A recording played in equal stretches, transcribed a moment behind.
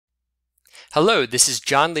Hello, this is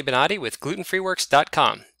John Libanati with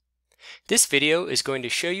GlutenFreeWorks.com. This video is going to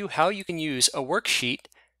show you how you can use a worksheet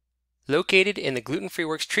located in the Gluten Free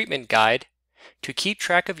Works Treatment Guide to keep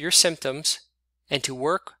track of your symptoms and to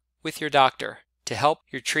work with your doctor to help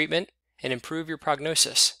your treatment and improve your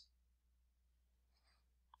prognosis.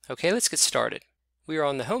 Okay, let's get started. We are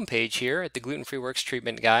on the home page here at the Gluten Free Works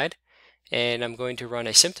Treatment Guide, and I'm going to run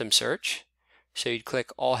a symptom search. So you'd click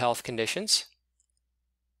All Health Conditions,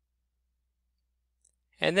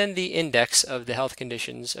 and then the index of the health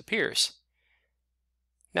conditions appears.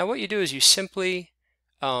 Now what you do is you simply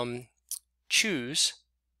choose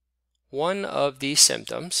one of these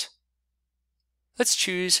symptoms. Let's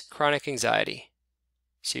choose chronic anxiety.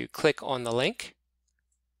 So you click on the link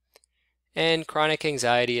and chronic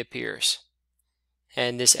anxiety appears.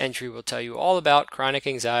 And this entry will tell you all about chronic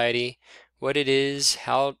anxiety, what it is,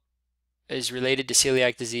 how it is related to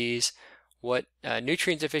celiac disease, what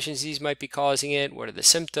nutrient deficiencies might be causing it, what are the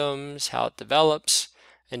symptoms, how it develops,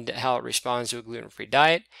 and how it responds to a gluten-free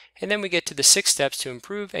diet. And then we get to the 6 steps to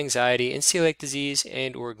improve anxiety in celiac disease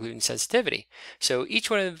and or gluten sensitivity. So each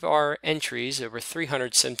one of our entries, over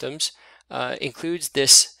 300 symptoms, includes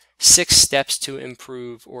this 6 steps to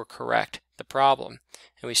improve or correct the problem.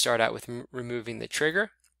 And we start out with removing the trigger,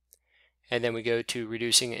 and then we go to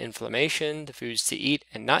reducing inflammation, the foods to eat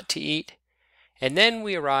and not to eat. And then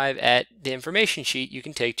we arrive at the information sheet you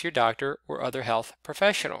can take to your doctor or other health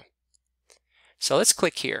professional. So let's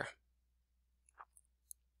click here.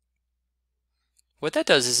 What that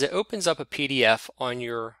does is it opens up a PDF on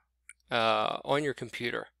your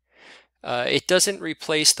computer. It doesn't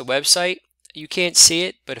replace the website. You can't see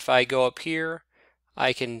it, but if I go up here,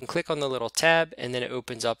 I can click on the little tab and then it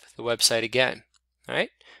opens up the website again. All right,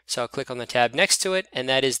 so I'll click on the tab next to it, and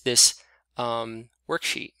that is this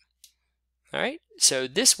worksheet. All right, so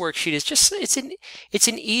this worksheet is just, it's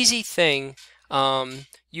an easy thing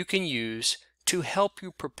you can use to help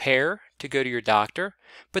you prepare to go to your doctor,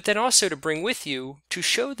 but then also to bring with you to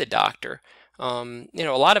show the doctor. You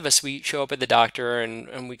know, a lot of us, we show up at the doctor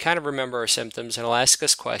and we kind of remember our symptoms, and he'll ask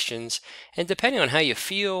us questions, and depending on how you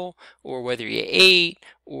feel or whether you ate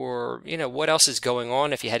or you know what else is going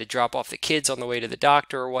on, if you had to drop off the kids on the way to the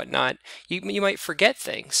doctor or whatnot, you might forget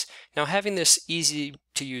things. Now having this easy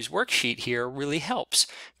to use worksheet here really helps,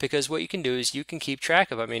 because what you can do is you can keep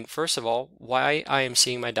track of, I mean, first of all, why I am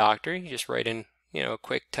seeing my doctor. You just write in, you know, a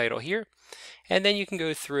quick title here, and then you can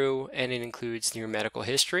go through and it includes your medical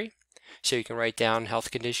history. So you can write down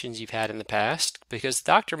health conditions you've had in the past, because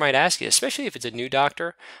the doctor might ask you, especially if it's a new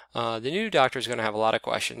doctor. The new doctor is going to have a lot of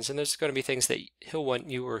questions, and there's going to be things that he'll want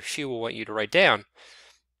you or she will want you to write down.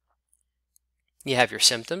 You have your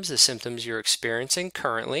symptoms, the symptoms you're experiencing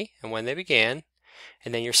currently and when they began,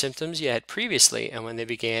 and then your symptoms you had previously and when they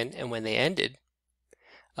began and when they ended.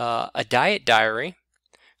 A diet diary.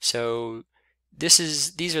 So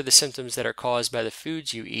these are the symptoms that are caused by the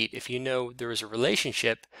foods you eat. If you know there is a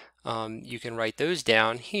relationship, you can write those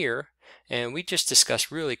down here, and we just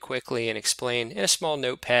discuss really quickly and explain in a small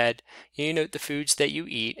notepad. You note the foods that you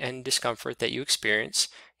eat and discomfort that you experience.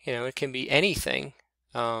 You know, it can be anything.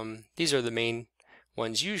 These are the main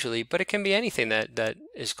ones usually, but it can be anything that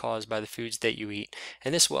is caused by the foods that you eat.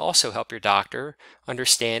 And this will also help your doctor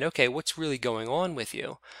understand, okay, what's really going on with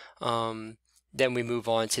you. Then we move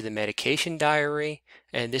on to the medication diary,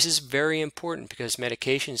 and this is very important because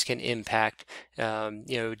medications can impact you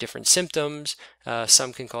know, different symptoms.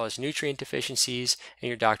 Some can cause nutrient deficiencies, and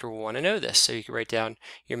your doctor will want to know this. So you can write down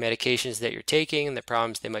your medications that you're taking and the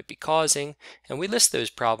problems they might be causing, and we list those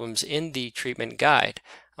problems in the treatment guide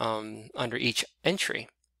under each entry.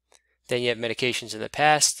 Then you have medications in the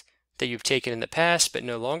past that you've taken in the past but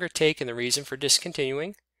no longer take and the reason for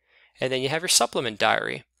discontinuing. And then you have your supplement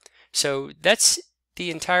diary. So that's the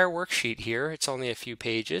entire worksheet here. It's only a few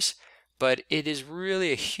pages, but it is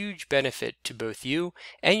really a huge benefit to both you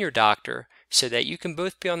and your doctor, so that you can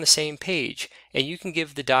both be on the same page and you can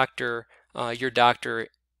give the doctor, your doctor,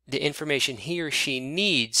 the information he or she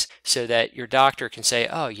needs, so that your doctor can say,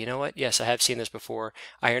 oh, you know what, yes, I have seen this before.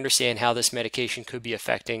 I understand how this medication could be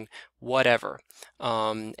affecting whatever.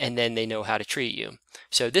 And then they know how to treat you.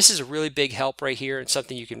 So this is a really big help right here, and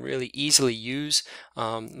something you can really easily use.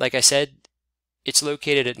 Like I said, it's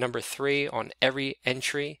located at number 3 on every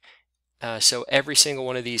entry. So every single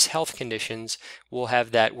one of these health conditions will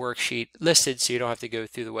have that worksheet listed, so you don't have to go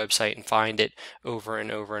through the website and find it over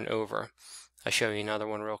and over and over. I'll show you another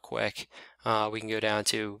one real quick. We can go down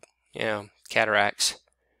to, you know, cataracts.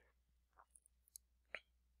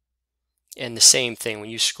 And the same thing,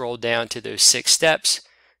 when you scroll down to those 6 steps,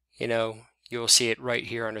 you know, you'll see it right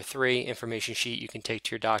here under 3, information sheet you can take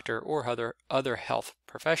to your doctor or other health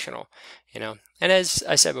professional. And as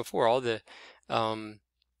I said before, all the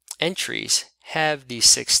entries have these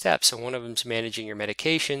 6 steps. So one of them is managing your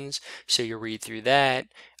medications, so you'll read through that.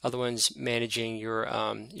 Other one's managing your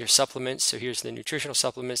supplements. So here's the nutritional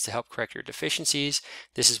supplements to help correct your deficiencies.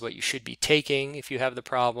 This is what you should be taking if you have the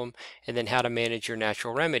problem, and then how to manage your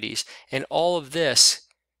natural remedies. And all of this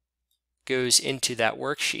goes into that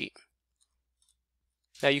worksheet.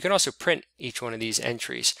 Now you can also print each one of these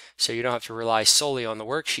entries, so you don't have to rely solely on the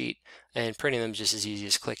worksheet, and printing them is just as easy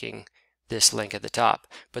as clicking this link at the top.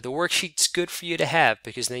 But the worksheet's good for you to have,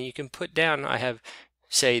 because then you can put down, I have,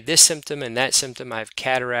 say, this symptom and that symptom, I have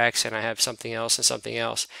cataracts and I have something else and something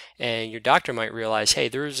else, and your doctor might realize, hey,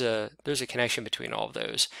 there's a connection between all of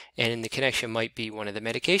those, and the connection might be one of the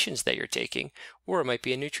medications that you're taking, or it might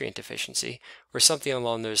be a nutrient deficiency or something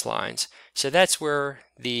along those lines. So that's where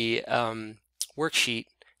the worksheet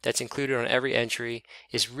that's included on every entry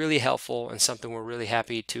is really helpful, and something we're really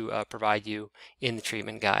happy to provide you in the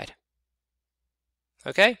treatment guide.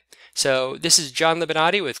 Okay, so this is John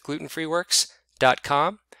Libinati with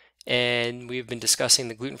glutenfreeworks.com, and we've been discussing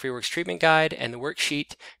the Gluten Free Works Treatment Guide and the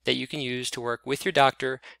worksheet that you can use to work with your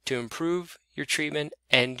doctor to improve your treatment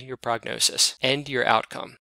and your prognosis and your outcome.